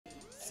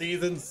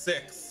Season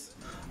 6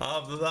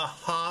 of the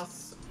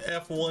Haas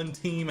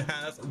F1 team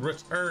has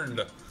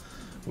returned.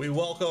 We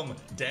welcome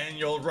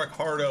Daniel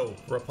Ricciardo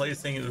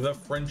replacing the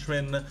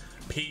Frenchman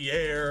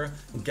Pierre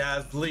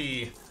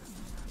Gasly.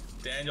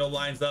 Daniel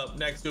lines up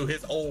next to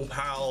his old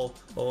pal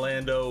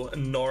Lando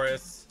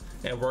Norris,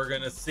 and we're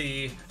gonna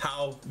see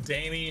how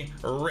Danny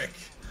Rick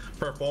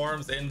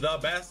performs in the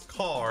best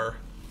car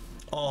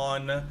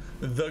on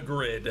the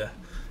grid.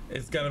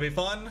 It's gonna be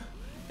fun.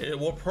 It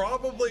will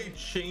probably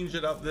change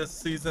it up this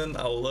season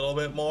a little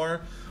bit more.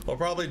 We'll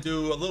probably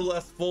do a little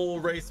less full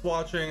race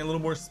watching, a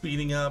little more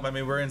speeding up. I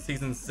mean, we're in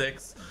season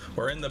 6.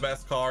 We're in the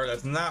best car.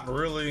 It's not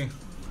really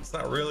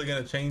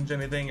gonna change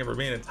anything if we're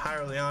being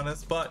entirely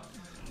honest. But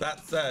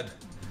that said,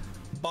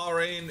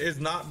 Bahrain is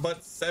not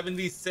but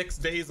 76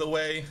 days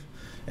away,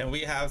 and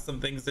we have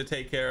some things to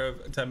take care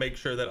of to make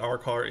sure that our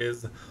car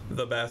is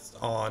the best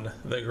on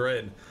the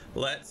grid.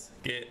 Let's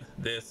get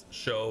this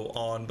show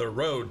on the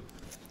road.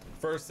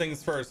 First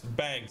things first,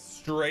 bang,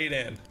 straight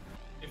in.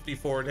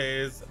 54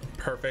 days,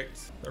 perfect.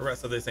 The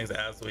rest of these things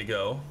as we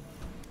go.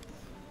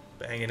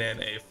 Banging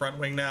in a front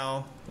wing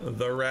now,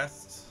 the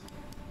rest.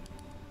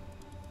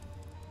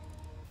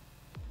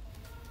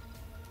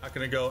 Not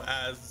gonna go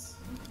as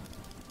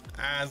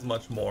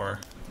much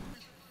more.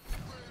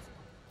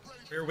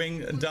 Rear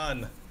wing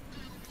done.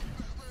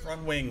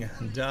 Front wing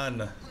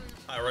done.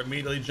 We're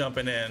immediately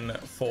jumping in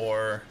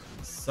for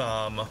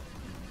some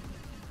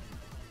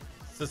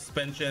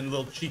suspension,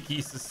 little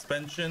cheeky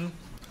suspension.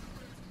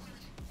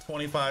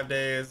 25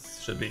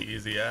 days should be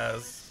easy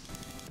as.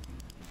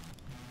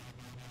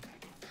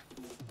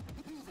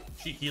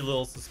 Cheeky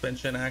little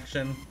suspension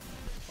action.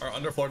 Our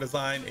underfloor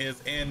design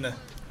is in.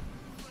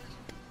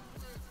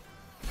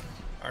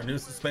 Our new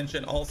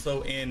suspension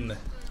also in.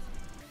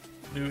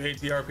 New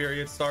ATR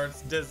period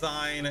starts.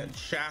 Design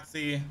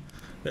chassis.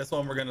 This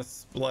one we're gonna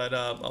split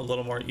up a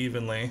little more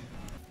evenly.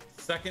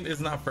 Second is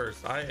not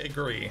first, I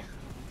agree.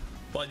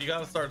 But you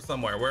gotta start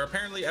somewhere. Where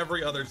apparently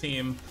every other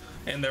team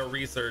in their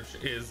research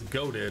is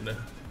goated,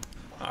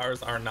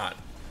 ours are not.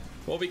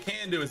 What we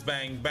can do is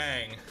bang,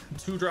 bang.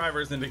 2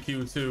 drivers into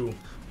Q2.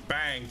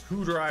 Bang,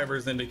 2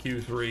 drivers into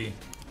Q3.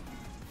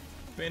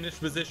 Finish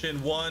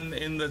position 1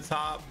 in the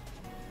top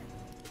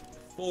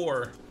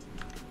 4.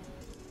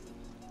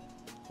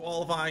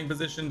 Qualifying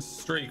position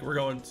streak. We're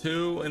going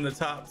 2 in the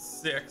top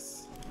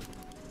 6.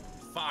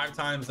 5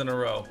 times in a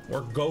row.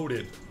 We're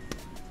goated.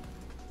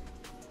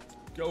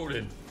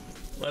 Goated.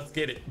 Let's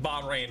get it.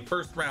 Bahrain,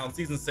 first round,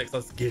 season 6.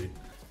 Let's get it.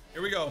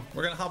 Here we go.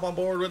 We're gonna hop on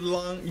board with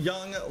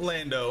young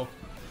Lando.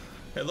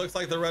 It looks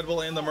like the Red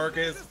Bull and the Merc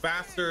is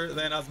faster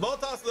than us.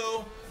 Bottas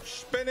though,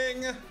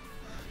 spinning.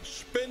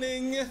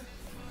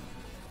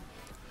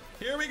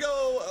 Here we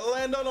go,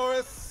 Lando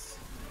Norris.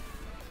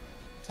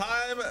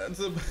 Time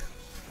to,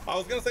 I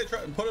was gonna say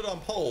try put it on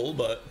pole,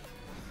 but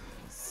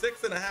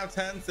 6.5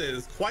 tenths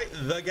is quite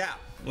the gap,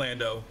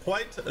 Lando.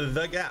 Quite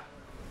the gap.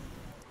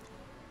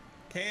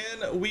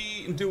 Can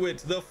we do it?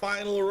 The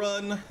final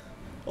run.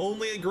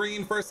 Only a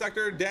green first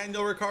sector.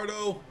 Daniel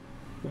Ricciardo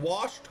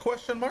washed,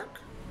 question mark?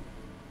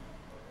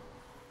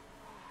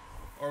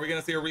 Or are we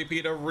gonna see a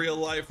repeat of real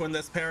life when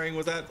this pairing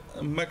was at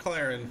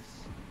McLaren?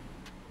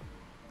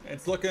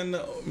 It's looking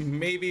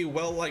maybe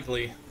well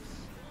likely.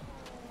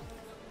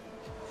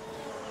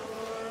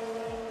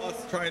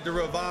 Us trying to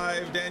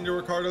revive Daniel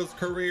Ricciardo's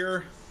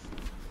career.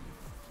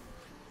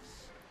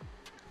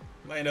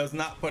 Lando's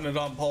not putting it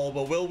on pole,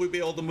 but will we be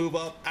able to move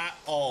up at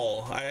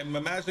all? I'm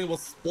imagining we'll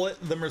split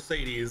the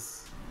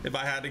Mercedes, if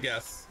I had to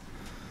guess.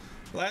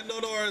 Lando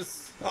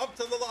Norris up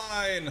to the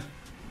line,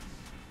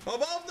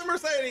 above the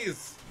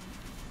Mercedes.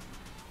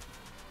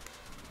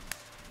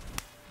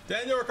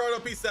 Daniel Ricciardo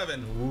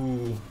P7.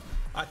 Ooh,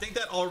 I think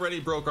that already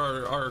broke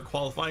our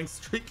qualifying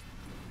streak.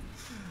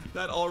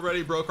 That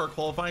already broke our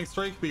qualifying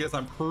streak because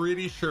I'm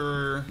pretty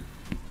sure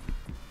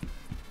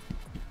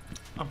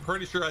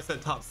I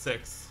said top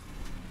 6.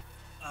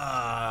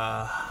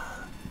 I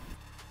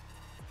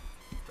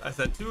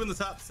said 2 in the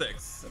top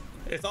 6.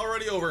 It's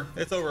already over.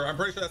 It's over. I'm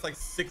pretty sure that's like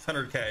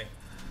 600k.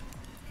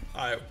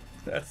 We're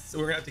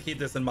gonna have to keep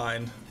this in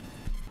mind.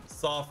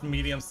 Soft,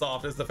 medium,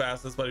 soft is the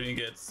fastest, but you can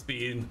get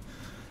speed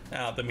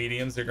out. The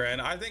mediums are grand.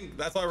 I think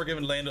that's why we're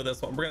giving Lando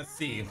this one. We're gonna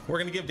see. We're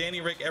gonna give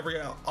Danny Rick every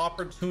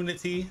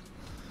opportunity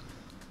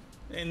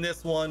in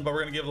this one, but we're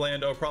gonna give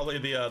Lando probably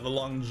the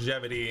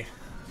longevity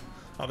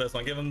of this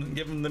one. Give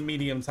him the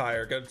medium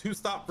tire. Got a 2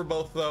 stop for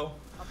both though.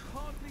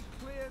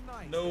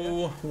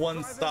 No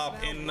 1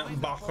 stop in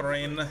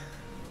Bahrain.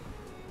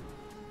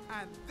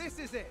 And this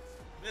is it.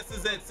 This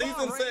is it.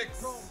 Season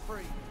 6.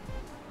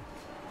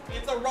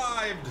 It's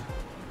arrived.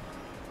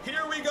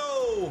 Here we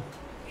go.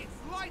 It's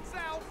lights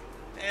out.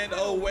 And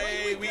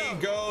away we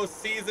go.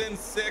 Season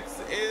 6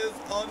 is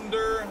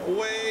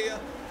underway.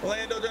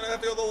 Lando gonna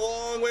have to go the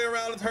long way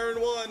around turn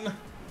 1.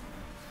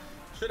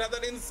 Should have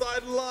that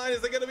inside line.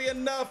 Is it gonna be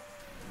enough?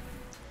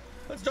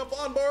 Let's jump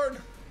on board.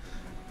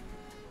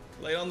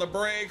 Lay on the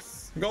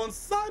brakes. Going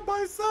side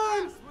by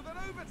side. With an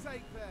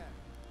overtake there.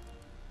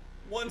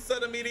 1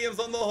 set of mediums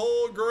on the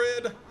whole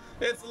grid.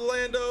 It's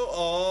Lando.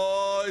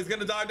 Oh, he's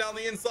gonna dive down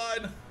the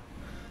inside.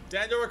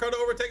 Daniel Ricciardo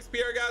overtakes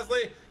Pierre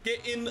Gasly.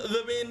 Get in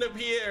the bin,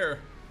 Pierre.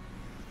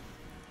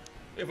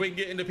 If we can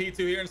get into P2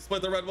 here and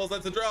split the Red Bulls,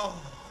 that's a draw.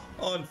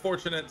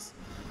 Unfortunate.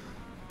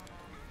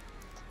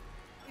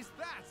 Is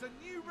that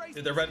a new race?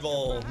 Did the Red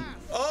Bull?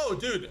 Oh,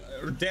 dude,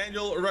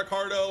 Daniel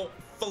Ricciardo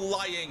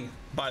flying.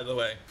 By the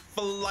way,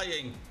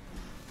 flying.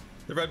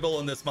 The Red Bull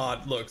in this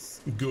mod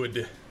looks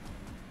good.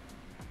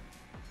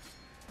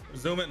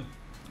 Zoom in.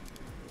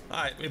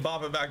 All right, we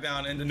bop it back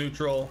down into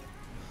neutral.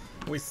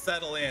 We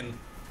settle in.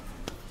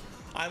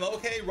 I'm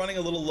okay running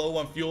a little low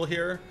on fuel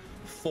here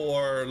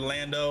for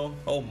Lando.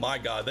 Oh my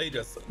God, they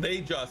just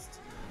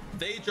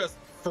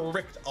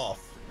fricked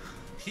off.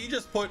 He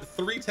just put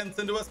 3/10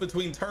 into us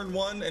between turn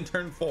 1 and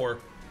turn 4.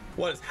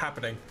 What is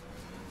happening?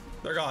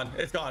 They're gone.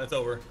 It's gone. It's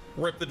over.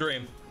 Rip the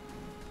dream.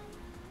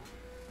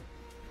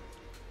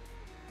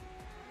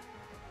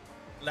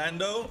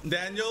 Lando,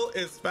 Daniel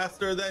is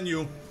faster than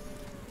you.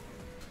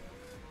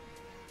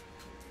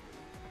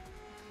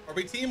 Are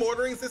we team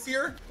orderings this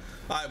year?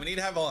 All right, we need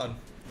to have on.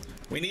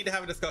 We need to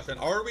have a discussion.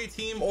 Are we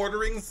team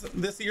orderings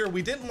this year?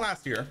 We didn't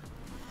last year.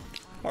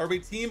 Are we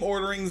team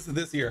orderings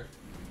this year?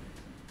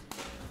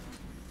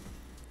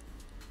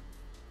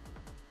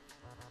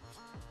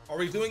 Are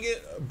we doing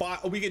it by,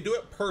 we can do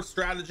it per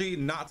strategy,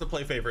 not to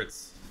play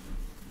favorites.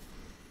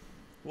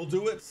 We'll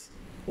do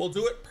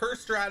it per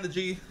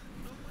strategy.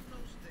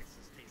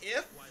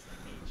 If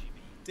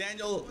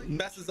Daniel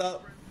messes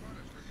up,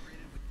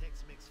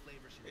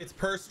 it's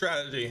per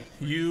strategy.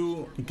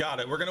 You got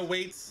it. We're gonna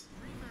wait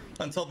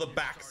until the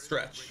back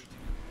stretch.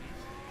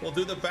 We'll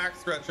do the back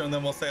stretch and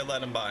then we'll say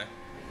let him by,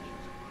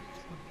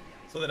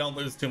 so they don't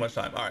lose too much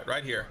time. All right,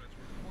 right here.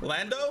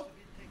 Lando,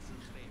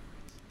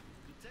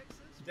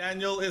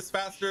 Daniel is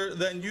faster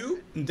than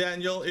you.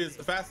 Daniel is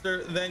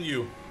faster than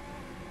you.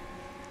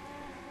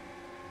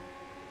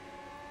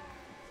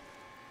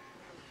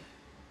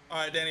 All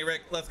right, Danny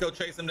Rick, let's go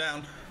chase him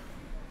down.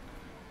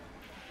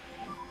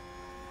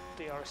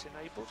 DRS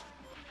enabled.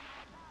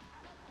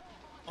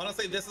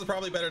 Honestly, this is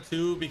probably better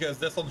too, because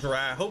this will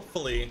drag,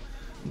 hopefully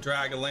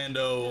drag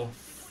Lando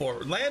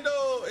forward.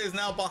 Lando is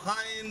now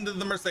behind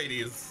the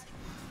Mercedes.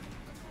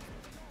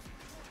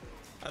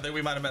 I think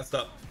we might have messed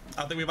up.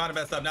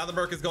 Now the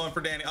Merc is going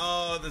for Danny.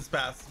 Oh, this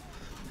pass.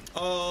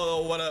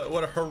 Oh, what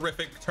a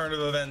horrific turn of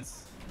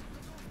events.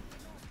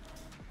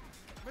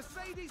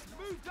 Mercedes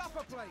moved up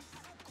a place.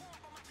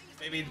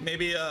 Maybe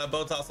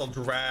Bottas will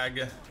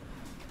drag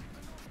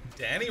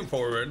Danny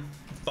forward.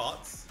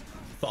 Thoughts?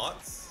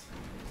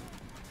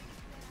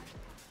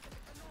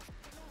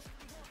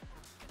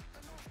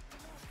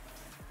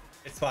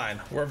 It's fine.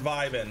 We're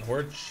vibing.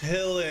 We're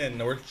chilling.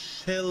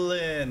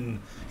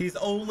 He's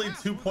only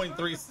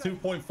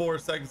 2.4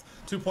 seconds,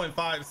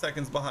 2.5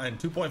 seconds behind.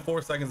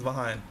 2.4 seconds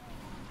behind.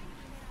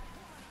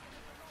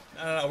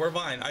 No, we're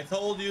fine. I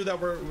told you that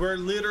we're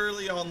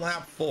literally on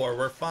lap 4.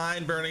 We're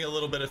fine burning a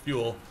little bit of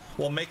fuel.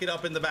 We'll make it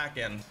up in the back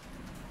end.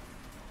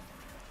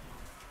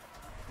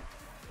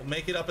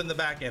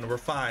 We're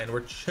fine.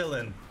 We're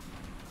chilling.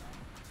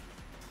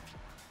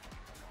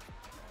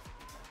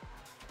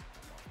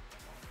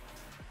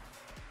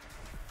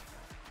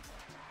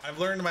 I've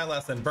learned my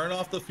lesson. Burn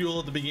off the fuel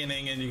at the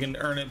beginning and you can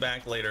earn it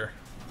back later.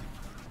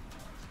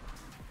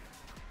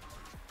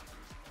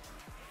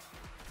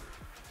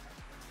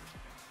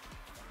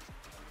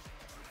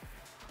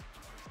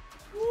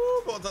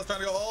 Woo, Bottas trying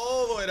to go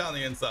all the way down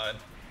the inside.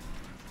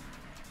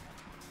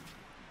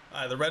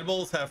 All right, the Red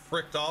Bulls have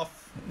fricked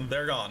off.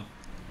 They're gone.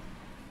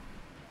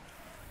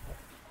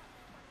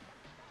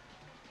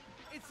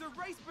 It's a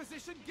race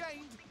position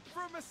gained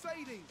for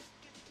Mercedes.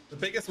 The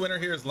biggest winner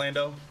here is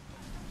Lando.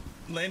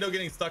 Lando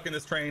getting stuck in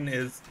this train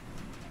is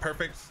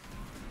perfect.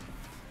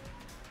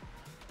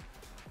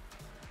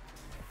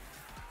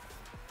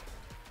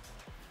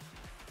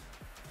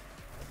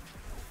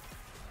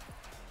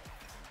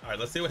 All right,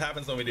 let's see what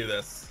happens when we do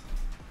this.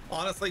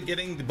 Honestly,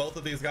 getting both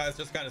of these guys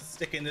just kind of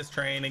stick in this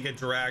train and get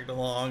dragged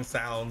along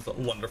sounds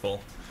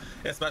wonderful,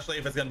 especially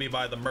if it's going to be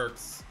by the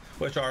Mercs,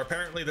 which are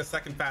apparently the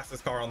second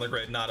fastest car on the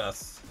grid, not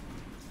us.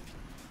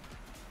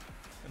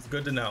 It's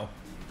good to know.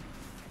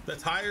 The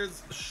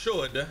tires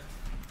should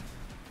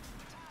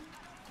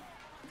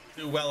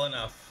do well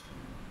enough.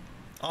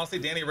 Honestly,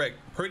 Danny Rick,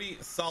 pretty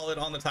solid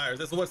on the tires.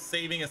 This is what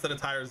saving a set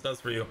of tires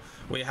does for you.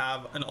 We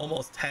have an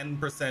almost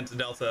 10%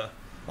 delta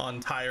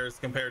on tires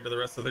compared to the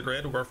rest of the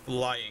grid. We're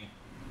flying.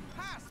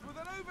 Haas with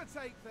an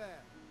overtake there.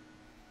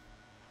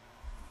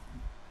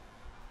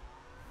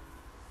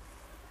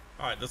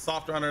 All right, the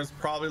soft runner is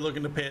probably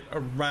looking to pit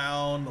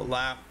around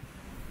lap,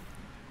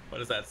 what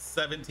is that,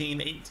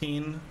 17,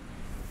 18?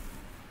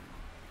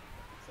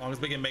 As long as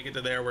we can make it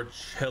to there, we're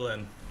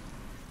chilling.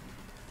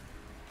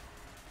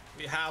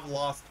 We have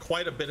lost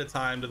quite a bit of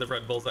time to the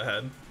Red Bulls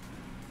ahead,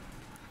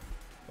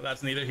 but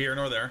that's neither here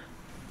nor there.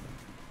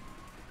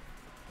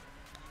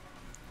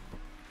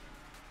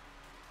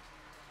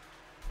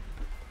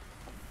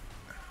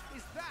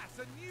 Is that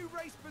a new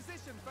race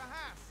position for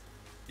Haas?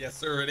 Yes,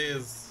 sir, it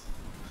is.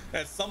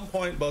 At some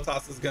point,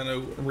 Bottas is going to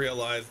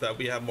realize that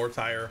we have more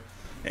tire,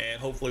 and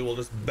hopefully we'll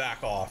just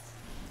back off.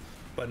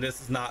 But this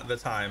is not the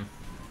time.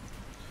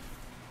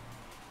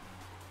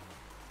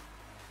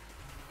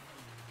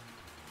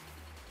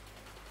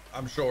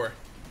 I'm sure.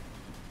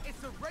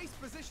 It's a race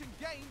position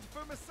gained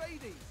for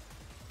Mercedes.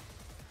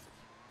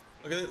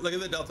 Look at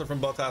the delta from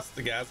Bottas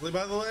to Gasly,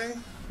 by the way,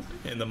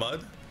 in the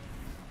mud.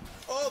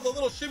 Oh, the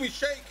little shimmy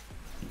shake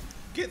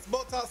gets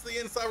Bottas to the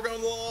inside. We're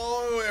going a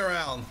long way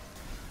around.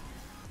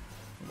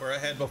 We're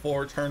ahead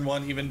before turn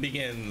one even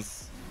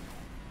begins.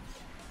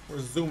 We're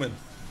zooming.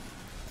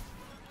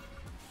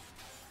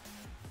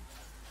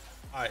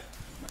 All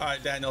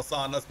right, Daniel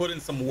San, let's put in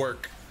some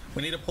work.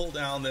 We need to pull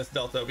down this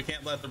delta. We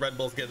can't let the Red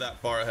Bulls get that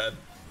far ahead.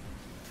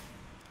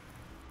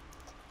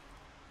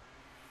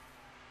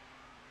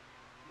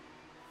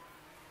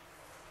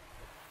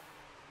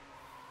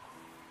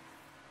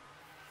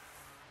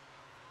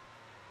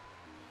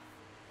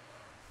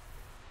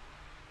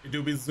 We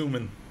do be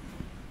zooming.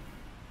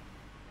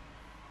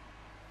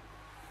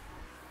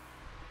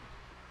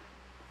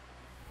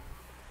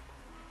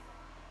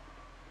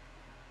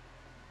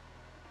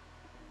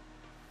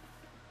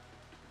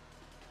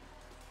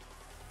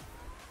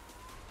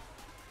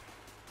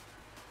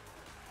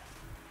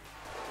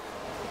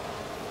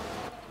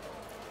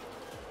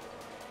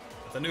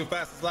 It's a new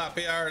fastest lap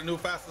here, a new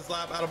fastest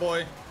lap,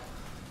 attaboy.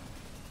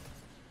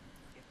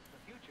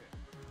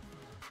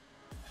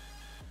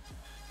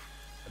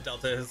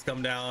 Delta has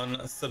come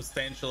down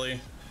substantially.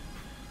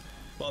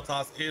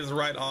 Bottas is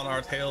right on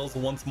our tails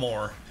once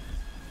more.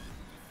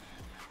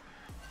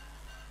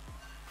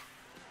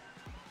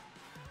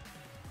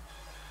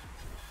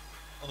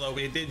 Although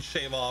we did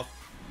shave off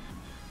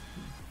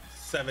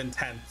 7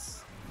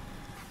 tenths,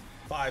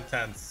 5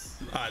 tenths.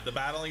 All right, the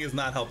battling is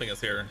not helping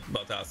us here,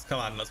 Bottas. Come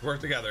on, let's work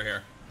together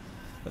here.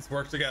 Let's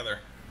work together.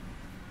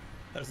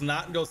 Let's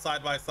not go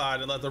side by side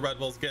and let the Red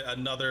Bulls get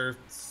another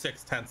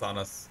 6 tenths on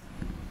us.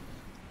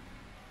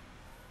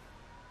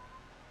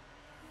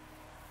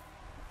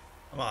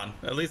 Come on,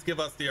 at least give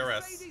us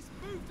DRS.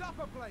 Moved up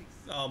a place.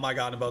 Oh my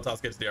god, and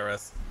Bottas gets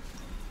DRS.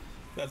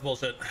 That's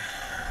bullshit.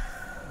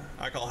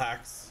 I call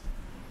hacks.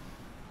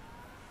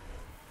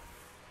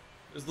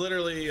 There's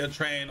literally a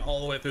train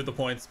all the way through the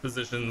points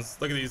positions.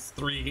 Look at these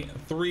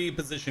three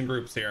position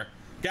groups here.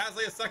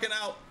 Gasly a second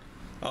out.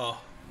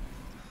 Oh.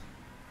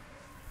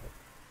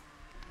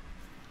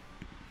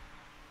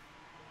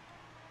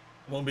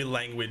 Won't be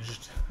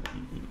languaged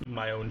in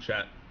my own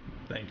chat.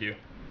 Thank you.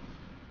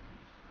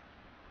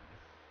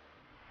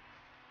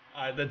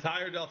 The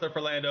tire delta for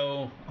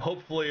Lando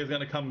hopefully is going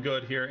to come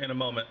good here in a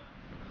moment.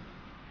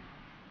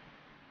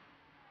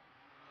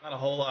 Not a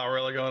whole lot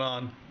really going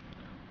on.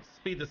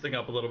 Speed this thing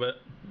up a little bit.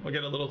 We'll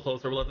get a little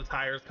closer. We'll let the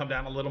tires come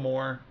down a little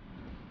more.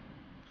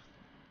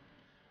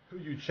 Who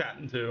you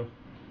chatting to?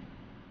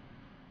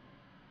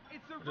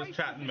 It's a We're just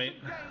chatting, mate.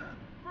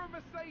 For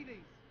Mercedes.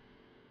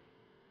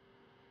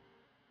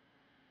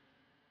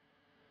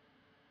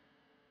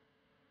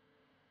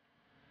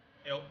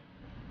 Yep.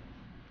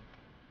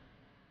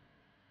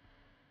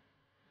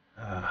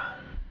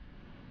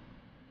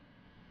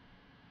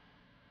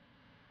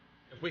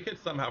 If we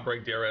could somehow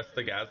break DRS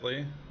to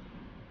Gasly.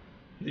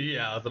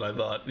 Yeah, that's what I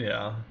thought.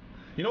 Yeah.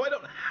 You know, I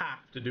don't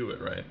have to do it,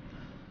 right?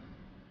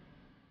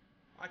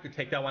 I could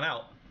take that one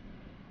out.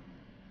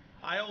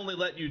 I only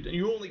let you...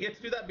 You only get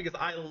to do that because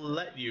I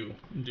let you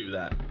do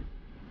that.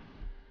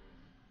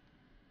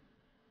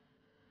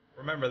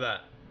 Remember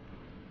that.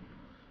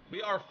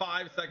 We are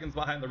 5 seconds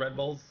behind the Red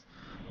Bulls.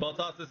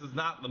 Bottas, this is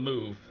not the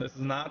move. This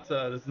is not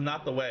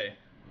the way.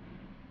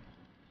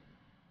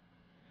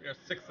 We are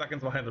 6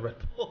 seconds behind the Red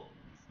Bulls.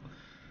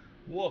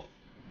 Woof.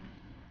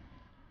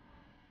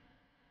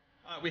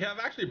 We have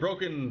actually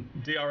broken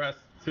DRS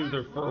to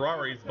the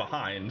Ferraris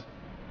behind.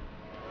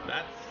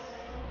 That's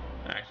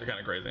actually kind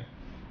of crazy.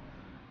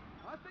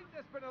 I think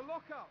there's been a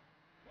lockup.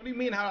 What do you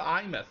mean how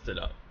I messed it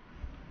up?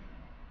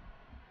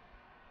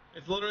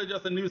 It's literally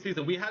just a new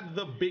season. We had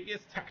the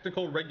biggest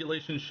technical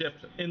regulation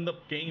shift in the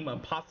game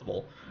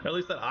possible, at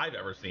least that I've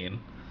ever seen.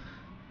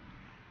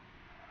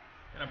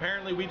 And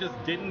apparently we just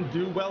didn't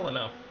do well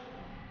enough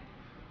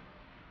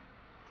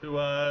to,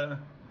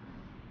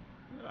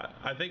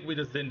 I think we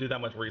just didn't do that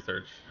much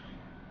research.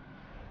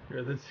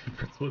 You're the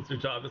secrets. What's your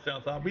job to stay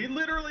on top? We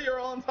literally are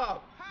on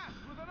top.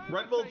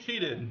 Red Bull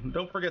cheated.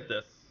 Don't forget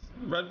this.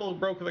 Red Bull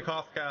broke the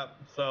cost cap,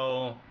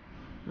 so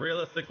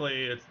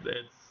realistically,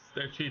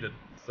 they're cheated.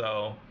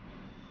 So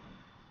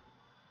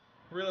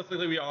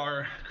realistically, we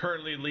are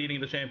currently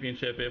leading the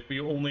championship if we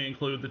only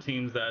include the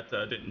teams that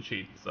didn't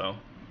cheat. So,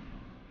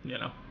 you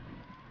know.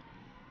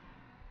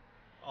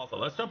 Also,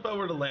 let's jump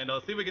over to Lando.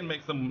 Let's see if we can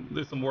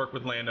do some work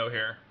with Lando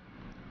here.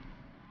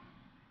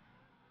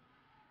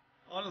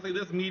 Honestly,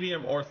 this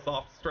medium or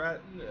soft strat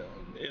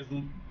is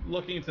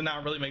looking to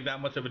not really make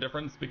that much of a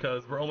difference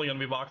because we're only going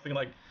to be boxing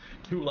like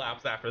 2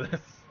 laps after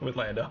this with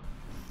Lando.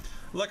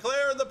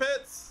 Leclerc in the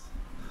pits.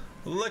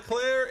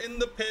 Leclerc in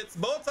the pits.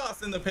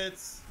 Bottas in the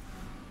pits.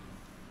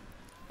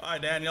 All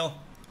right, Daniel.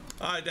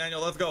 All right, Daniel,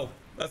 let's go.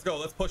 Let's go.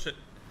 Let's push it.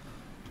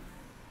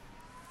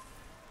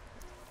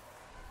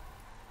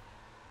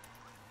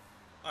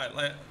 All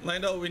right,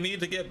 Lando, we need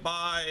to get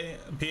by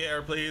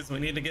Pierre, please. We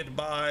need to get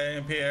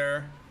by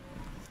Pierre.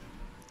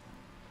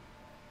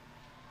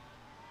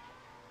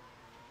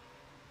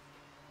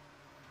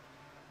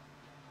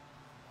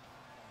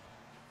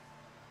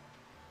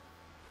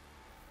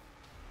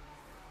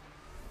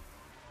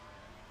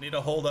 Need to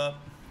hold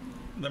up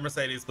the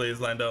Mercedes, please,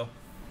 Lando.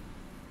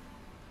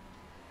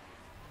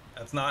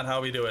 That's not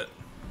how we do it.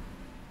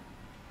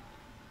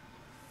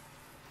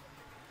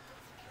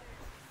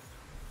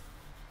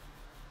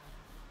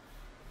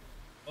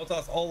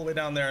 Bottas all the way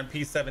down there in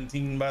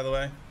P17, by the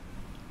way.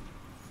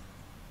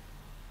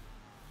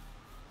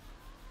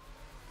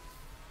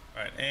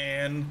 All right,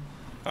 and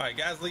all right,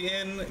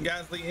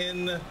 Gasly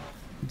in,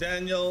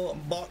 Daniel,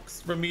 box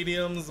for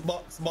mediums,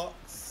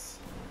 box.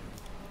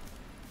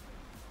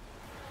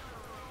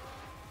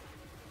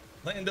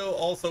 Lando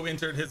also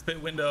entered his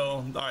pit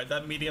window. All right,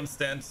 that medium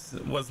stint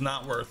was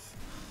not worth.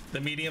 The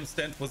medium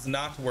stint was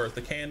not worth.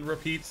 The can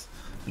repeat,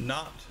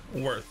 not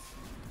worth.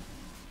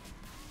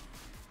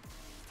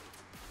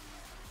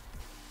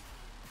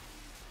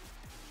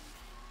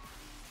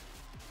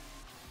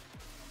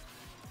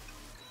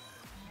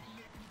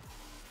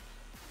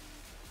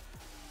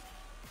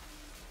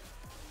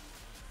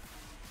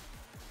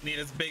 Need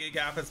as big a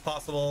gap as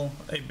possible.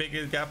 A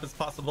big gap as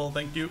possible.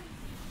 Thank you.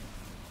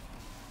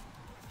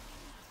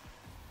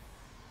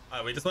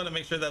 We just want to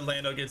make sure that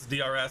Lando gets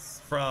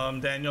DRS from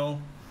Daniel,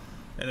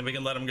 and then we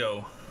can let him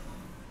go.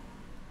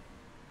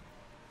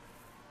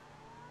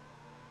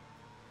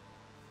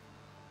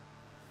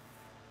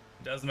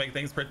 Does make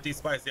things pretty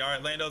spicy. All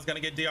right, Lando's going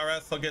to get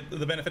DRS. He'll get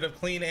the benefit of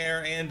clean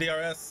air and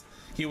DRS.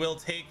 He will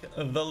take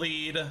the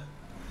lead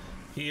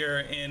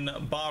here in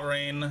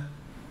Bahrain.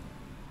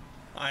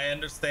 I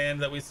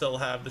understand that we still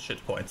have the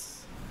shit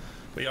points.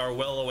 We are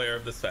well aware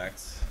of this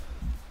fact.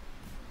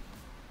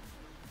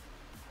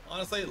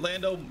 Honestly,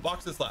 Lando,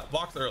 box this lap.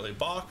 Box early.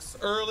 Box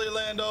early,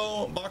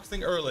 Lando.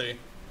 Boxing early.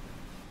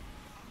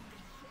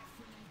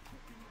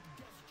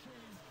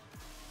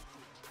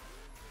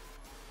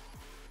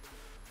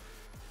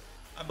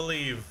 I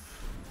believe.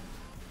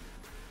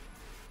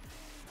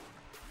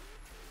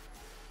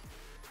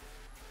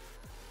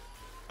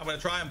 I'm going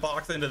to try and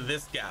box into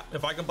this gap.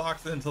 If I can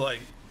box into, like,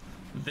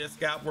 this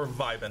gap, we're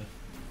vibing.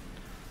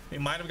 He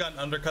might have gotten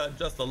undercut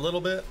just a little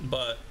bit,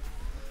 but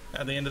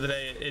at the end of the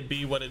day, it'd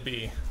be what it'd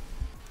be.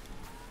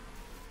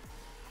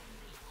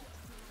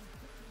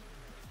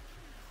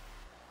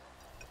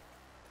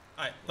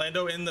 All right,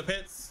 Lando in the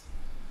pits.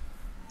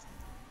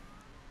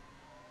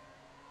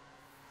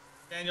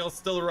 Daniel's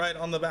still right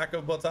on the back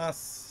of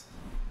Bottas.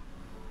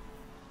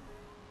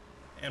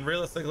 And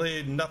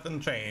realistically, nothing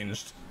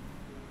changed.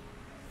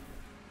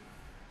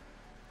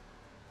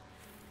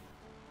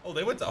 Oh,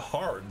 they went to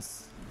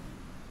hards.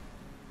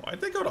 Why'd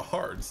they go to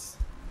hards?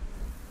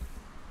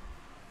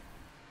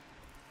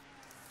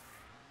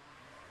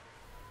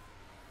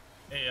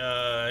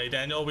 Hey,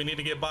 Daniel, we need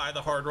to get by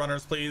the hard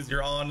runners, please.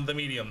 You're on the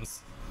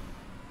mediums.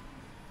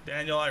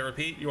 Daniel, I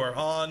repeat, you are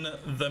on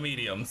the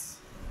mediums.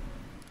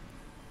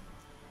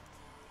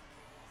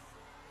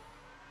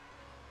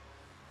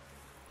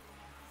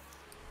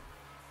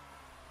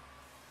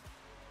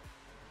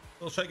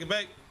 Little shake and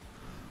bake.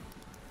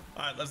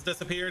 All right, let's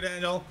disappear,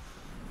 Daniel.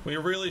 We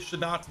really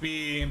should not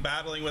be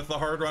battling with the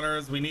hard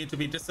runners. We need to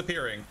be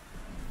disappearing.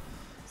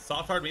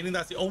 Soft hard, meaning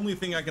that's the only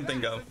thing I can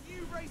think of.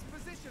 New race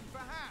position for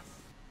Haas.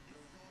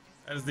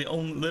 That is the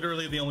only,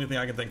 literally the only thing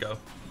I can think of.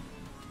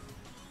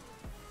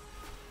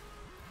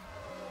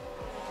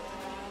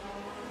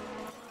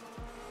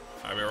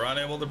 All right, we were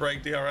unable to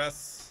break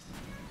DRS.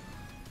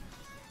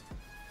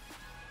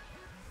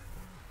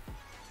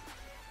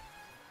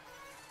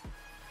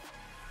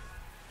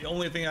 The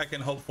only thing I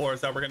can hope for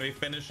is that we're going to be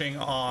finishing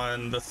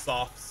on the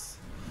softs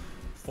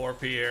for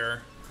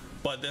Pierre.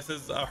 But this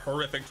is a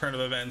horrific turn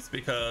of events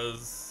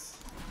because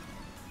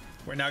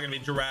we're now going to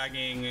be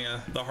dragging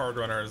the hard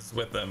runners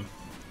with them.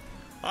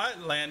 All right,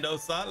 Lando,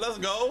 son, let's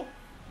go.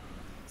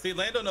 See,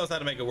 Lando knows how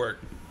to make it work.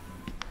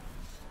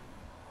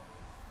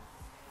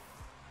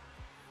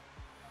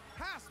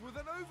 Haas with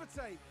an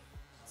overtake.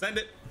 Send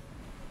it.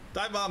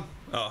 Dive bomb.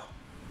 Oh.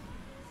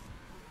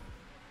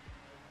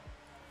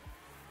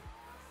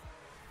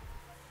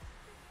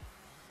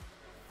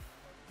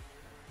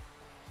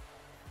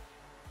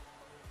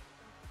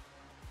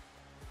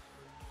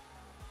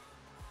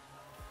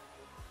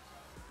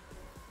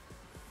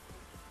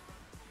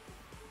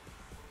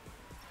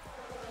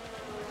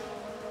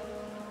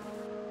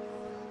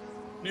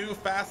 New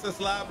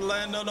fastest lap,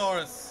 Lando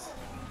Norris.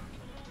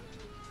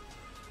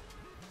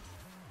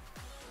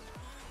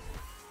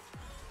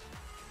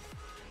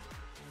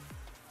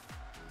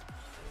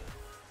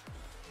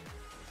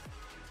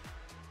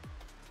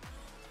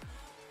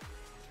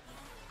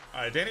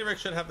 All right, Danny Rick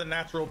should have the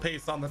natural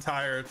pace on the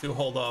tire to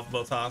hold off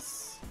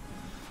Bottas.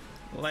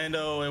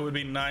 Lando, it would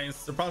be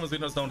nice. The problem is we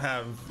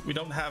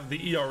don't have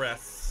the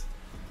ERS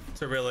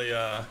to really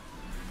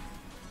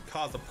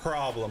cause a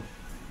problem.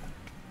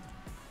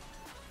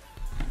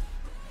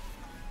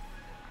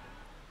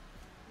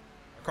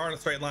 Car in a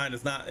straight line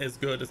is not as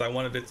good as I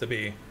wanted it to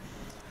be.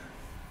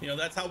 You know,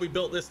 that's how we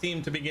built this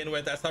team to begin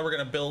with. That's how we're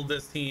going to build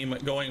this team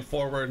going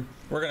forward.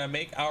 We're going to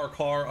make our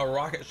car a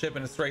rocket ship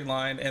in a straight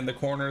line, and the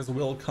corners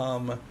will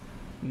come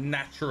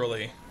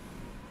naturally.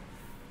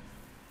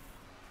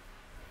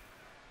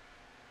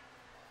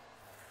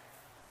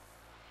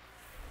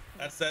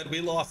 That said,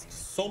 we lost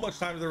so much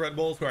time to the Red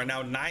Bulls, who are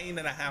now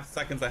 9.5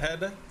 seconds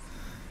ahead.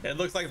 It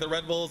looks like the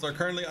Red Bulls are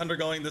currently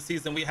undergoing the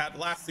season we had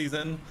last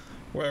season,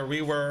 where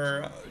we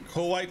were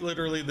quite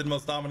literally the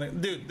most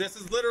dominant. Dude, this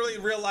is literally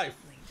real life.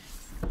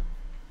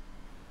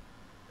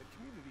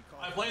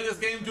 I play this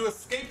game to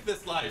escape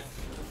this life.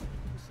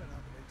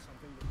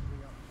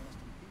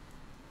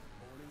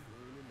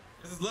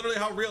 This is literally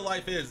how real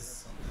life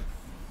is.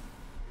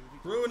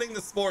 Ruining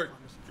the sport.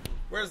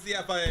 Where's the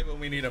FIA when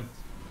we need him?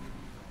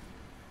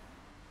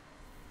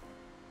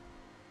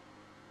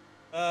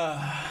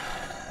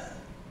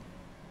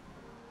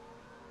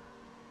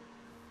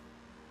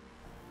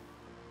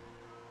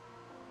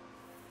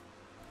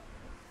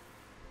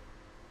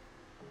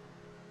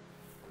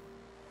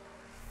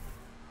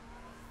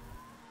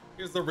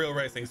 Here's the real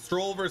racing.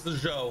 Stroll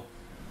versus Zhou.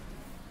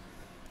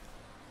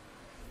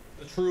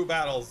 The true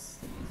battles.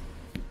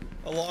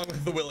 Along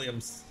with the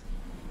Williams.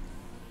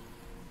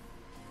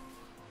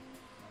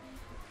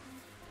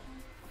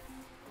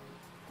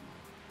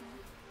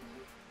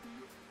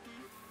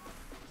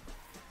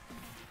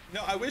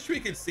 No, I wish we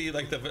could see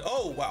like the,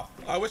 oh wow,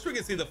 I wish we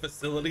could see the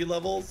facility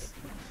levels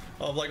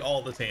of like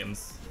all the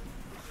teams.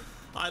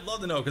 I'd love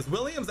to know, because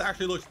Williams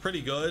actually looked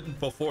pretty good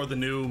before the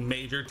new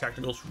major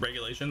technical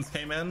regulations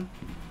came in.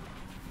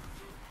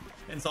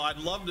 And so I'd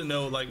love to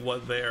know like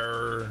what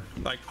their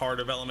like car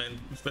development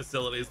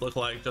facilities look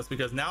like, just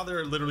because now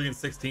they're literally in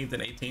 16th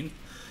and 18th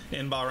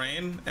in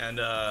Bahrain, and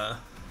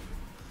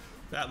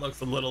that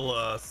looks a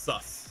little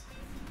sus.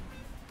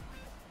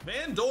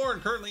 Van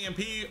Dorn currently in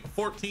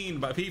P14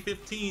 by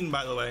P15,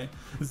 by the way.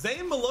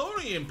 Zane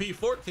Maloney in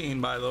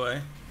P14, by the way.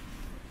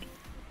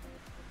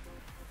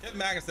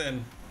 Kevin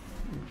Magnussen,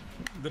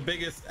 the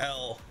biggest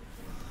L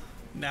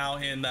now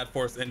in that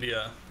Force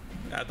India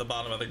at the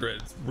bottom of the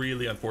grid. It's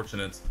really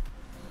unfortunate.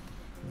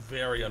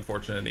 Very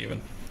unfortunate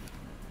even.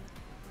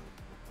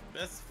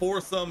 This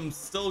foursome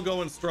still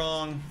going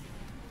strong.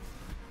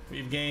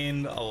 We've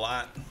gained a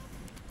lot.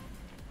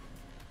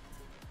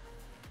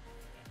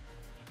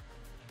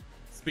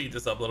 Speed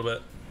this up a little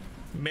bit.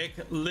 Mick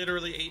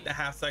literally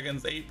 8.5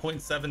 seconds,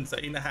 8.7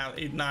 to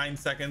 8.5, 8.9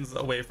 seconds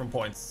away from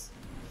points.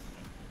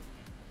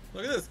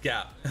 Look at this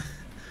gap.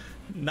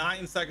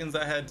 9 seconds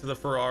ahead to the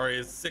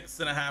Ferraris,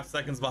 6.5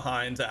 seconds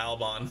behind to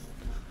Albon.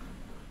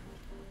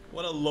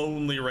 What a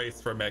lonely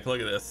race for Mick. Look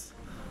at this.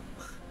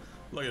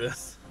 Look at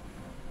this.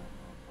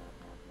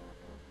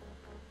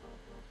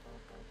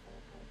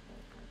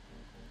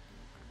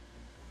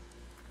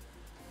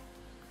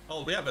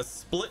 Oh, we have a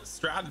split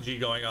strategy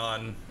going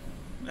on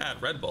at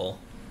Red Bull.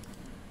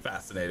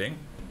 Fascinating.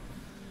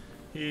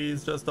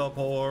 He's just a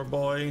poor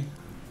boy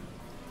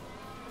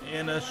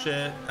in a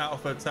shit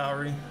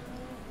AlphaTauri.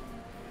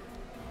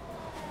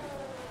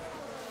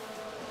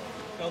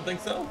 Don't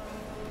think so?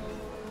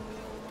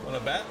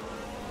 Wanna bet?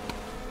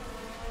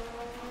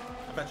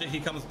 I bet you he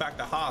comes back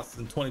to Haas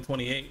in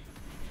 2028.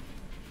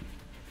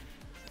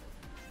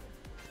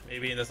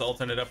 Maybe in this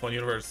alternate F1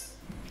 universe.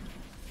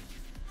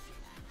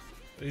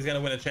 He's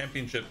gonna win a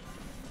championship.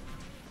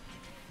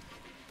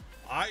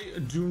 I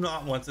do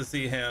not want to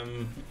see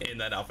him in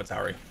that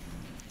AlphaTauri.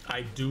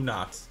 I do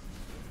not.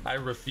 I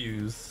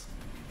refuse.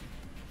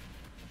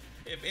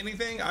 If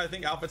anything, I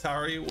think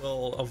AlphaTauri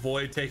will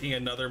avoid taking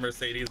another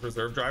Mercedes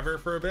reserve driver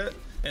for a bit,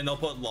 and they'll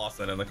put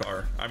Lawson in the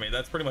car. I mean,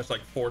 that's pretty much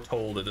like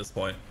foretold at this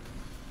point.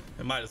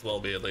 It might as well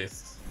be, at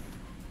least.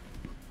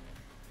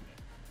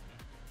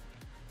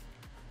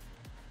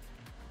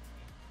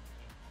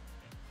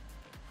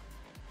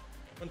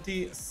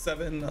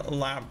 $27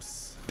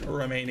 laps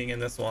remaining in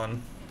this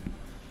one.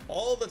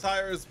 All the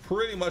tires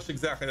pretty much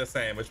exactly the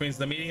same, which means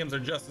the mediums are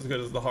just as good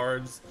as the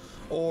hards,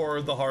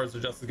 or the hards are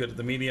just as good as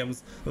the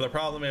mediums. But the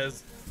problem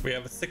is we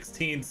have a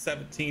 17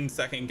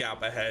 second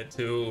gap ahead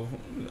to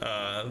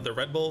the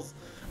Red Bulls,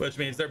 which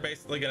means they're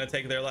basically going to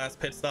take their last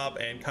pit stop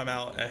and come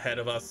out ahead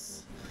of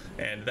us,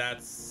 and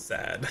that's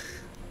sad.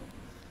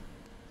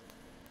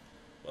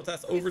 Well,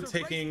 that's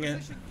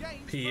overtaking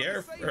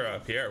Pierre.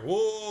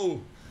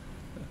 Whoa!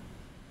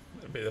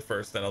 That'd be the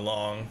first in a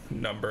long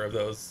number of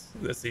those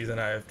this season,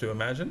 I have to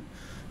imagine.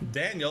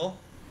 Daniel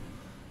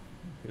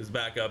is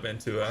back up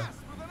into a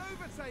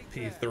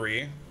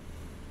P3.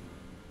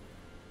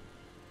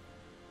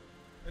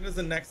 When is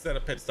the next set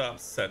of pit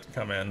stops set to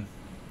come in?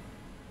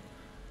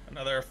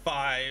 Another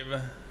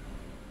 5,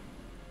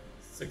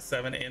 6,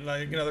 7, 8,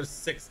 like another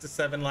 6 to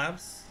 7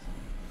 laps.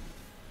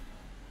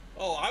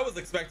 Oh, I was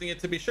expecting it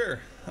to be sure.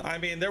 I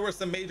mean, there were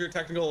some major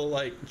technical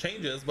like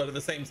changes, but at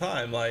the same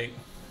time, like,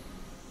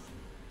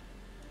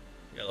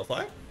 yellow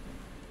flag?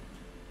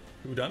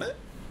 Who done it?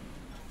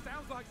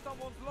 Sounds like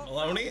someone's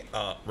Maloney?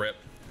 Rip.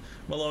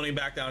 Maloney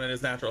back down in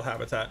his natural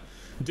habitat.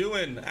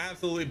 Doing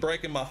absolutely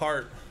breaking my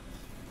heart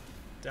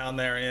down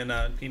there in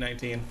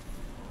P19.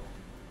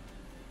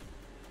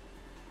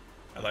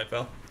 I like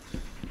Phil.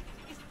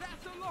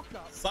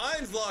 lockup.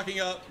 Signs locking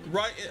up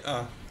right.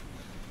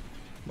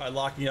 By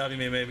locking up, he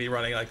may be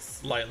running like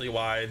slightly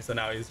wide, so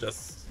now he's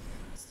just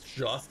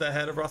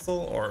ahead of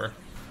Russell, or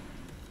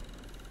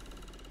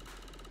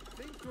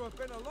Seems to have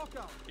been a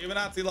lockup.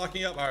 Giovinazzi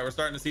locking up. All right, we're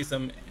starting to see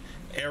some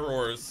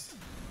errors.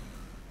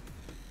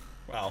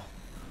 Wow.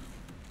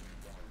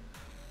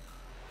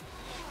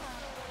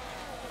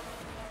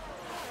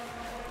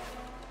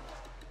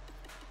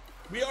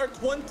 We are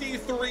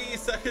 23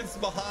 seconds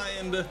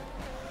behind.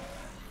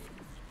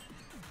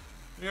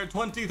 We are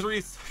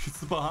 23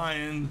 seconds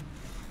behind.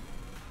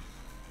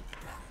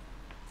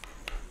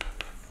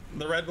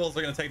 The Red Bulls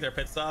are going to take their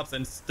pit stops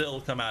and still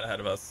come out ahead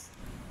of us.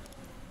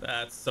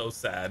 That's so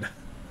sad.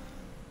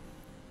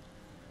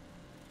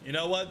 You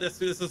know what?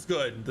 This is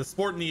good. The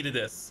sport needed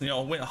this. You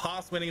know,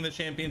 Haas winning the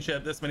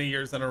championship this many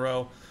years in a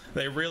row.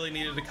 They really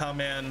needed to come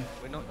in.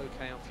 We're not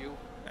okay on fuel.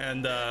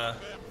 And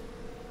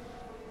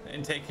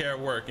take care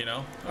of work, you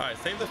know. All right,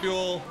 save the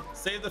fuel.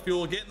 Save the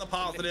fuel. Get in the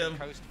positive.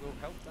 Coast will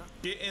help that.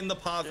 Get in the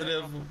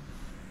positive.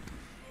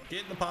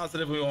 Get in the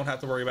positive. We won't have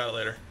to worry about it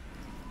later.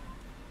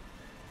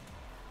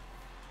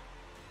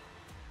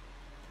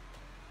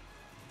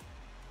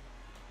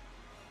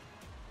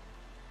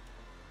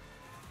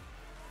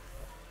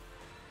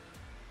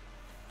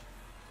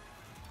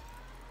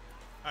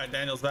 All right,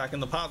 Daniel's back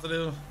in the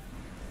positive.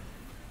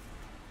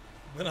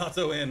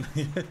 Benotto in.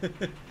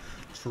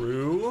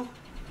 True.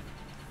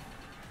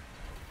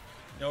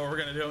 You know what we're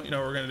gonna do? You know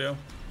what we're gonna do?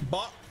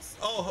 Box.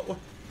 Oh,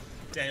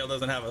 Daniel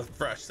doesn't have a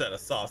fresh set of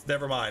sauce.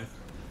 Never mind.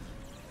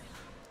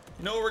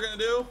 You know what we're gonna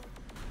do?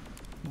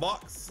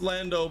 Box,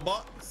 Lando,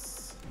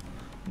 box.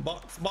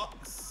 Box,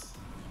 box.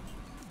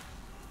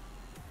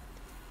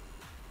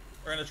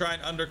 We're gonna try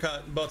and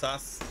undercut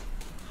Bottas.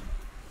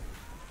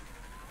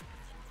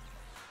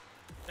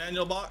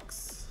 Daniel,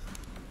 box.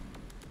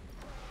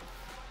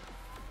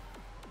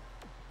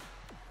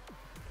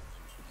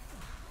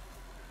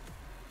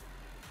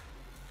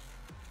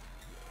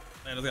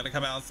 And it's gonna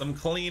come out some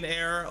clean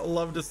air.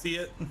 Love to see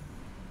it.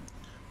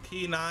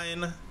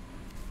 P9.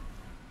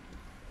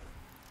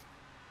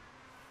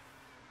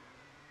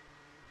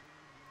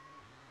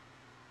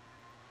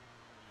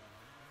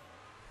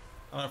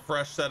 On a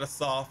fresh set of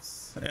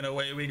softs, and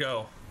away we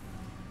go.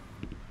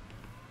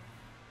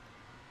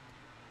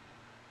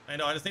 I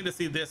know, I just need to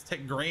see this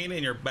tick green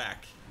in your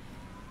back.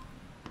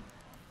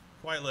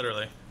 Quite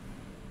literally.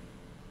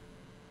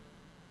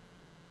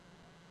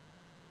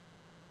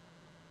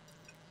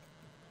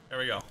 There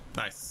we go.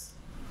 Nice.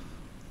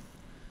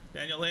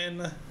 Daniel in.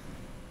 The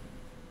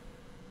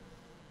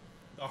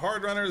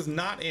hard runners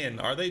not in.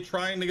 Are they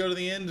trying to go to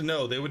the end?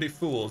 No, they would be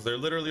fools. They're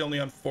literally only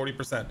on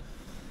 40%.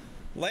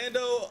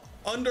 Lando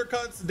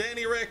undercuts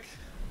Danny Rick.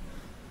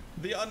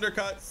 The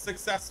undercut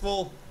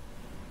successful.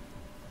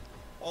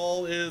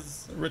 All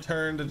is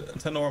returned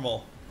to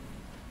normal.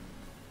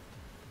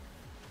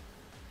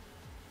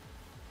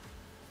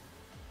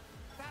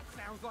 That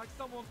sounds like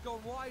someone's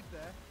gone wide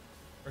there.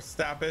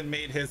 Verstappen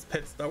made his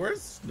pit stop.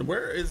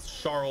 Where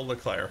is Charles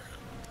Leclerc?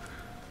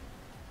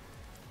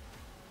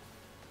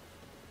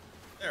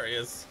 There he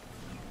is.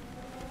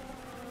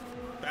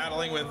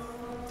 Battling with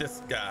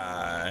this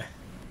guy.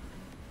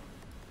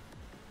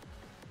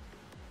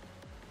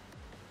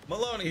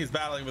 Maloney, he's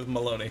battling with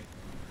Maloney.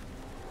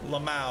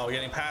 Lamau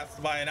getting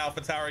passed by an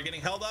AlphaTauri,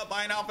 getting held up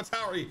by an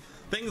AlphaTauri.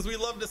 Things we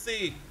love to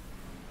see.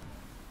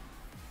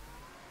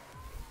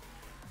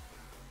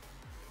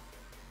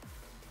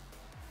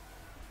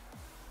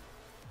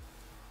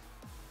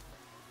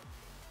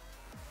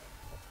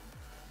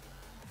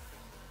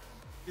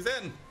 He's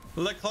in.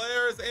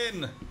 Leclerc's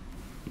in.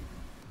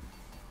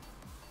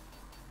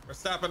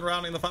 Verstappen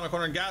rounding the final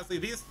corner, and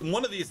Gasly.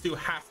 One of these two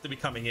has to be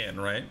coming in,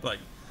 right? Like,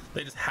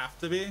 they just have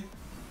to be.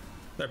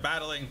 They're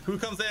battling. Who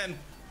comes in?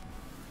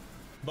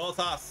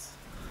 Bottas.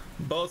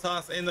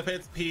 Bottas in the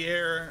pits.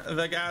 Pierre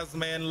the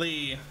Gasman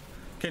Lee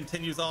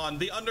continues on.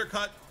 The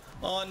undercut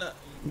on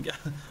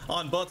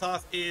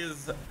Bottas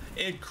is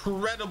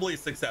incredibly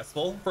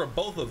successful for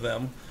both of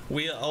them.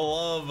 We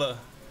love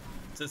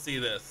to see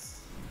this.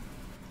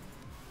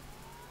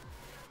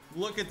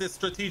 Look at this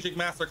strategic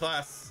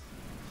masterclass.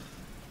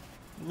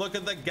 Look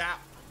at the gap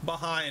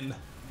behind.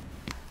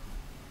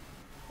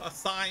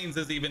 Signs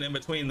is even in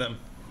between them.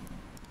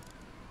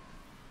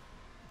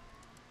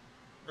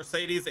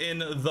 Mercedes in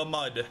the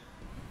mud,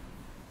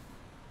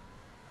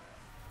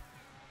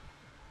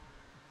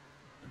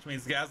 which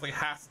means Gasly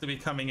has to be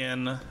coming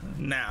in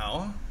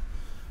now.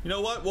 You know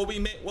what? What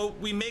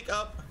we make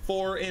up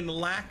for in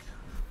lack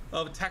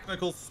of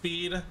technical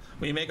speed,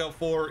 we make up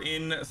for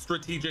in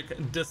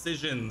strategic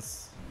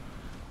decisions.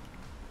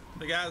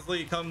 The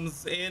Gasly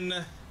comes in.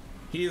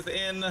 He's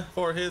in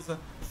for his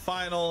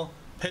final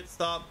pit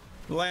stop.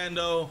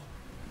 Lando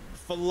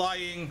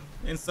flying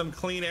in some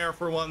clean air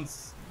for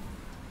once,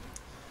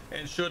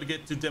 and should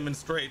get to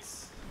demonstrate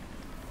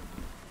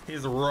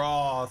his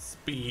raw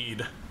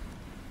speed.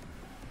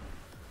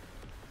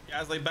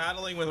 Gasly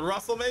battling with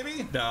Russell,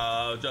 maybe?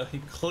 No, just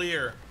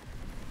clear.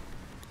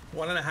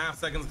 1.5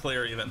 seconds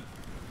clear even.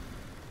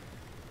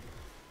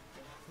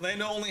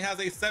 Lando only has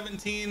a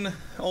 17,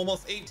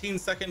 almost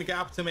 18-second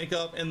gap to make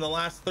up in the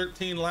last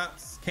 13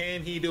 laps.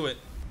 Can he do it?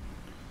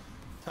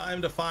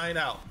 Time to find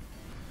out.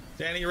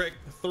 Danny Rick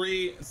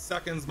 3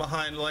 seconds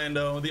behind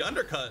Lando. The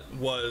undercut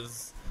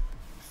was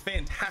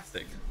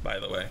fantastic, by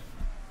the way.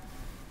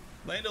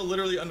 Lando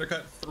literally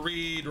undercut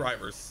 3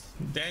 drivers.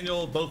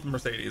 Daniel, both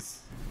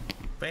Mercedes.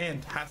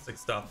 Fantastic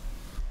stuff.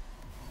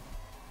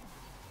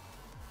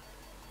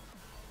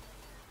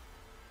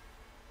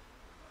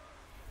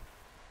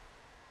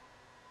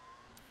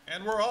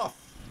 And we're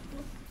off.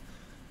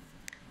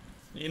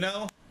 You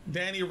know,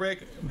 Danny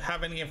Rick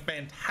having a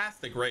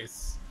fantastic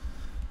race,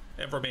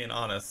 if we're being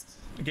honest.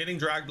 Getting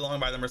dragged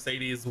along by the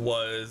Mercedes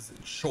was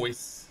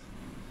choice.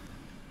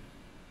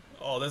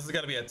 Oh, this is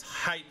gonna be a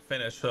tight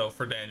finish though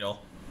for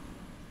Daniel.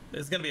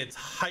 This is gonna be a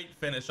tight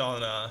finish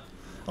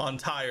on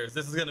tires.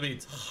 This is gonna be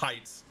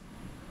tight.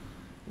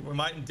 We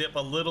might dip a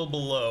little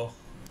below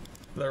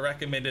the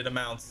recommended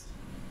amounts.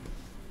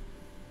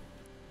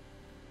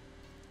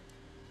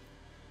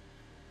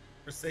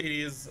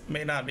 Mercedes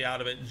may not be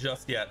out of it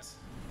just yet.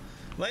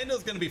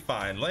 Lando's gonna be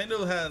fine.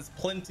 Lando has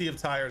plenty of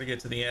tire to get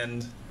to the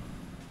end.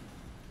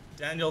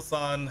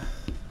 Daniel-san,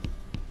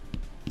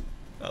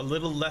 a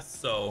little less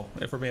so,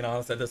 if we're being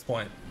honest at this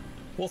point.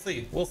 We'll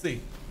see, we'll see.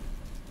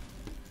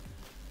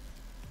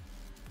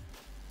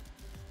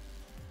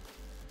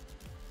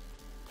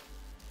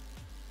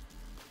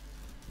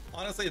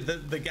 Honestly,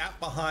 the gap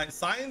behind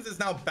Sainz is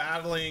now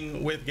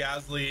battling with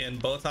Gasly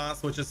and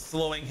Bottas, which is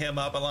slowing him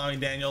up, allowing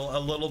Daniel a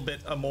little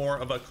bit more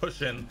of a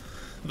cushion.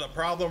 The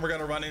problem we're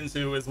going to run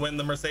into is when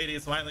the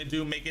Mercedes finally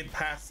do make it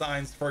past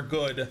Sainz for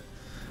good.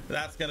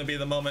 That's going to be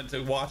the moment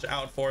to watch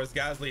out for, as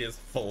Gasly is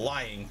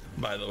flying,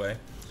 by the way.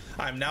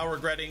 I'm now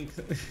regretting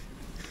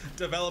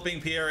developing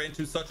Pierre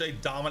into such a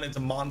dominant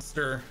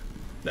monster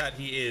that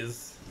he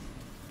is.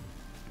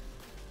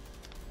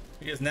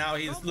 Because now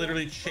he's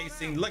literally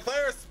chasing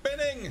Leclerc,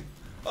 spinning.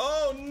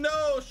 Oh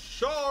no,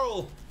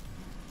 Charles.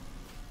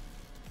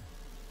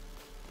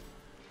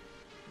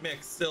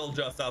 Mick still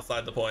just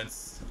outside the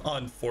points.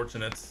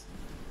 Unfortunate.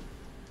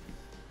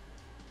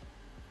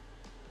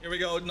 Here we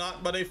go,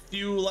 not but a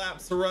few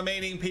laps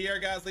remaining.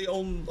 Pierre Gasly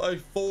on a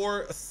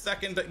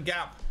 4-second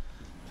gap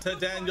to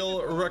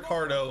Daniel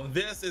Ricciardo.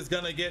 This is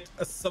gonna get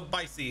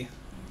spicy.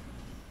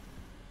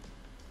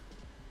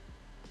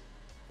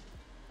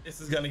 This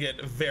is gonna get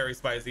very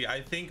spicy.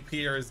 I think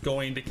Pierre is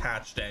going to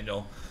catch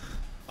Daniel.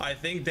 I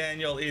think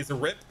Daniel is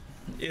ripped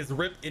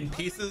in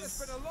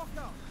pieces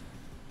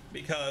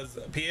because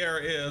Pierre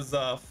is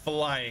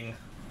flying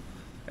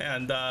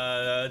and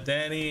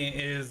Danny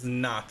is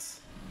not.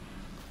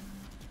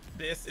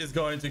 This is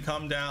going to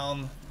come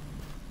down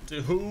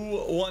to who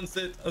wants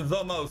it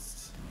the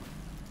most.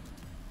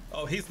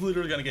 Oh, he's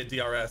literally gonna get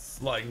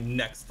DRS like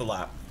next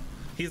lap.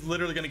 He's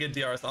literally gonna get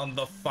DRS on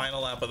the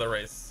final lap of the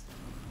race.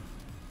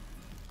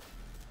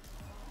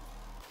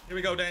 Here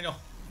we go, Daniel.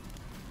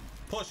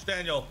 Push,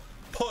 Daniel.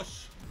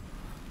 Push.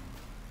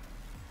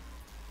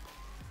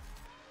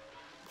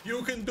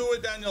 You can do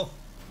it, Daniel.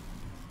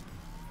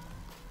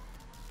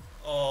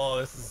 Oh,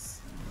 this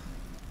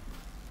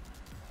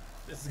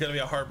is gonna be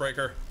a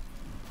heartbreaker.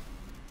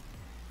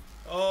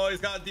 Oh, he's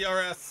got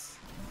DRS.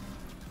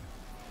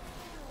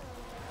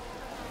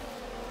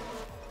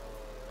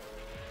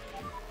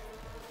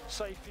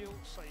 Safe fuel,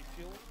 safe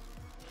fuel.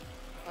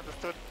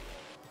 Understood.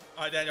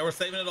 All right, Daniel, we're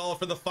saving it all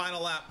for the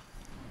final lap.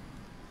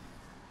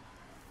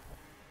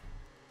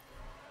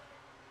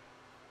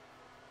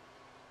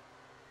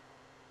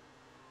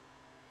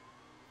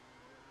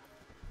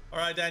 All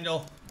right,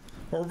 Daniel,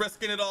 we're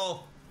risking it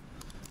all.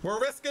 We're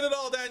risking it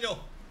all, Daniel.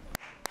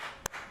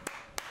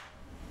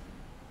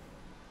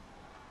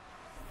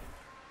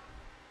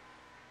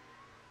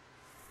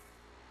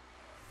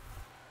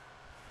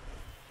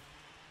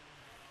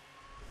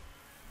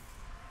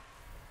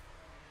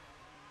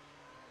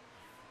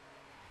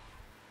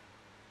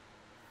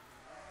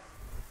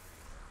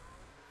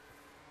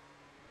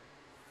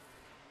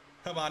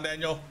 Come on,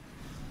 Daniel.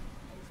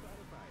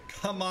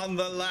 Come on,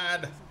 the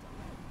lad.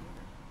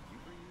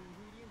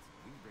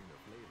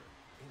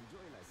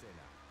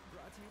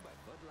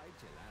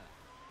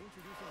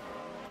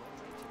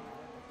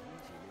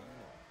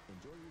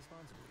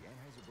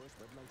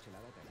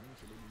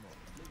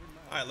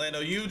 All right, Lando,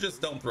 you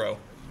just don't throw.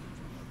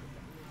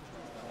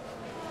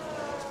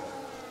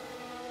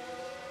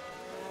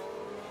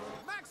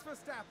 Max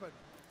Verstappen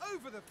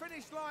over the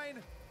finish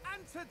line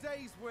and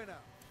today's winner.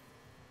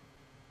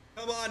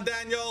 Come on,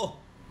 Daniel.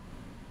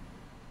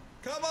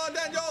 Come on,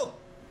 Daniel.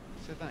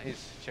 So that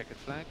is checkered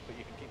flag, but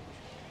you can keep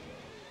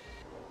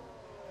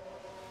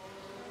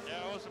pushing.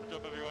 Yeah, awesome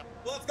job, everyone.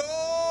 Let's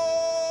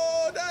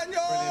go,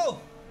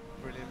 Daniel.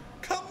 Brilliant. Brilliant.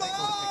 Come Take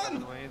all the pickup on.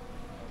 on the way in.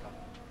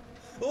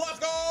 Let's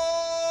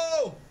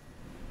go.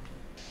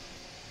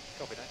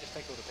 Copy that, just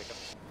take all the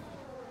pickups.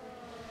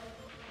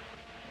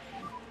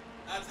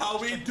 That's how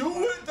we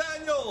do it,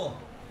 Daniel.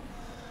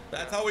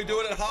 That's how we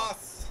do it at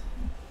Haas.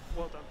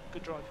 Well done,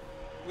 good drive.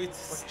 We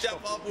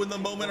step up when the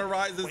moment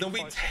arises and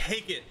we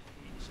take it.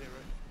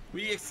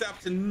 We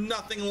accept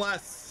nothing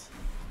less.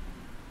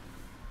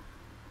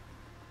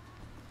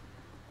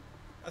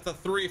 That's a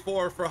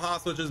 3-4 for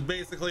Haas, which is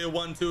basically a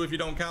 1-2 if you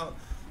don't count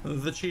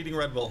the cheating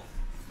Red Bull.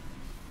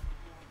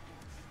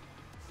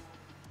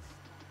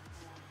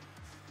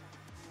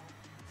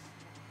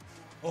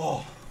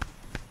 Oh,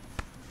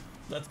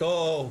 let's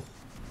go.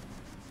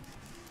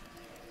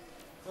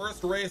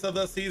 First race of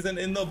the season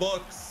in the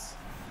books.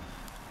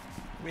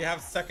 We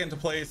have second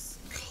place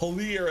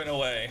clear in a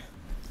way.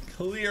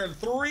 Clear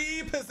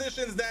 3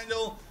 positions,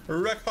 Daniel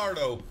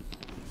Ricciardo.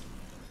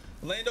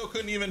 Lando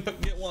couldn't even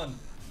get one.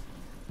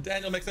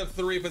 Daniel makes up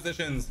 3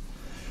 positions.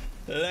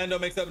 Lando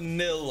makes up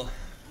 0.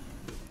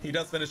 He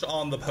does finish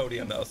on the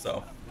podium though,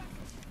 so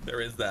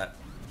there is that.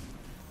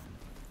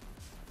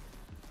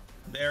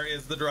 There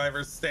is the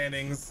driver's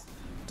standings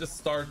to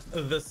start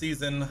the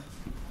season.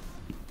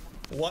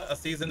 What a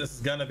season this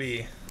is gonna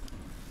be.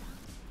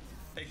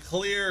 A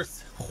clear...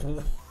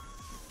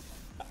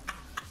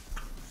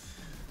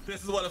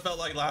 This is what it felt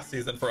like last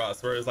season for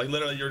us, where it's like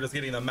literally you're just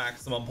getting the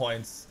maximum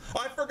points.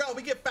 Oh, I forgot,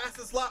 we get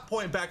fastest lap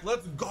point back.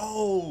 Let's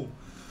go.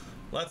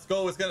 Let's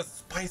go. It's gonna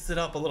spice it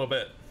up a little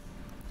bit.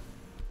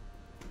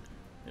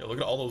 Yeah, look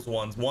at all those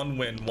ones. 1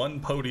 win, 1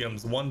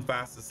 podiums, 1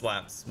 fastest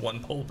laps,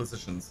 1 pole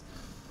positions.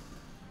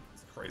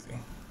 It's crazy.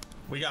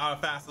 We got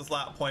a fastest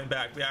lap point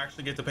back. We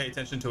actually get to pay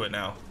attention to it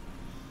now.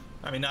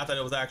 I mean, not that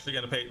it was actually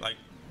gonna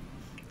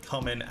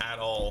come in at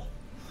all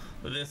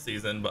this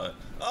season, but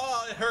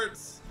oh, it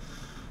hurts.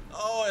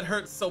 Oh, it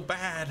hurts so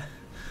bad.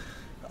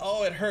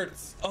 Oh, it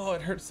hurts. Oh,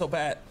 it hurts so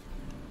bad.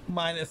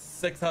 Minus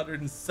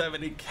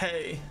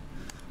 670k.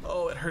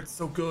 Oh, it hurts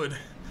so good.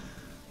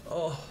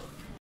 Oh.